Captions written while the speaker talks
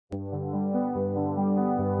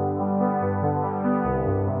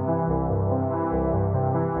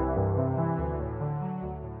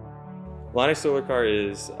Illini Solar Car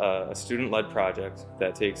is a student-led project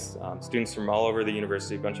that takes students from all over the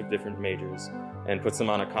university, a bunch of different majors, and puts them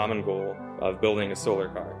on a common goal of building a solar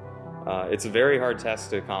car. It's a very hard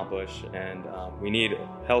task to accomplish, and we need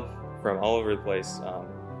help from all over the place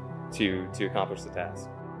to accomplish the task.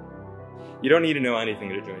 You don't need to know anything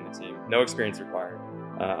to join the team. No experience required.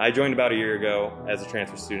 I joined about a year ago as a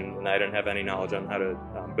transfer student, and I didn't have any knowledge on how to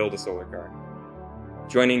build a solar car.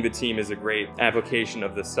 Joining the team is a great application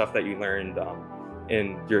of the stuff that you learned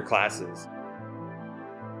in your classes.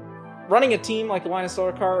 Running a team like Illini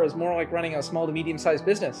Solar Car is more like running a small to medium-sized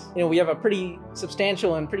business. We have a pretty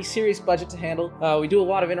substantial and pretty serious budget to handle. We do a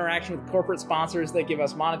lot of interaction with corporate sponsors that give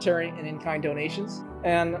us monetary and in-kind donations.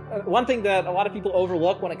 And one thing that a lot of people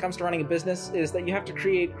overlook when it comes to running a business is that you have to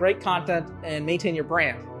create great content and maintain your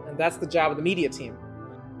brand. And that's the job of the media team.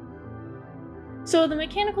 So the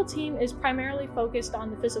mechanical team is primarily focused on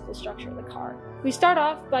the physical structure of the car. We start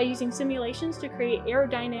off by using simulations to create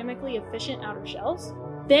aerodynamically efficient outer shells.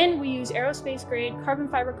 Then we use aerospace-grade carbon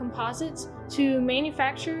fiber composites to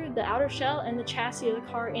manufacture the outer shell and the chassis of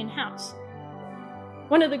the car in-house.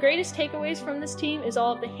 One of the greatest takeaways from this team is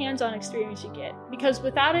all of the hands-on experience you get, because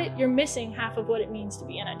without it, you're missing half of what it means to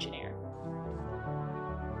be an engineer.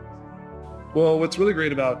 Well, what's really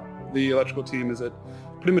great about the electrical team is that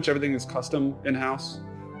pretty much everything is custom in-house.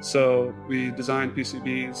 So we design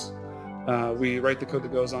PCBs, we write the code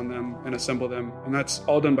that goes on them and assemble them, and that's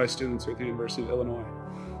all done by students here at the University of Illinois.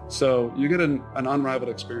 So you get an unrivaled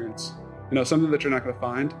experience, something that you're not going to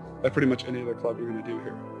find at pretty much any other club you're going to do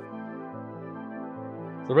here.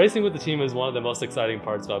 So racing with the team is one of the most exciting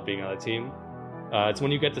parts about being on a team. It's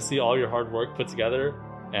when you get to see all your hard work put together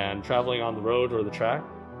and traveling on the road or the track.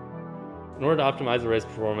 In order to optimize the race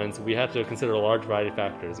performance, we had to consider a large variety of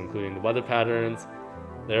factors, including the weather patterns,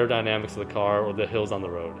 the aerodynamics of the car, or the hills on the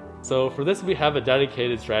road. So for this, we have a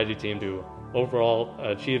dedicated strategy team to overall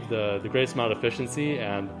achieve the greatest amount of efficiency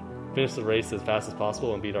and finish the race as fast as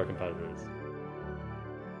possible and beat our competitors.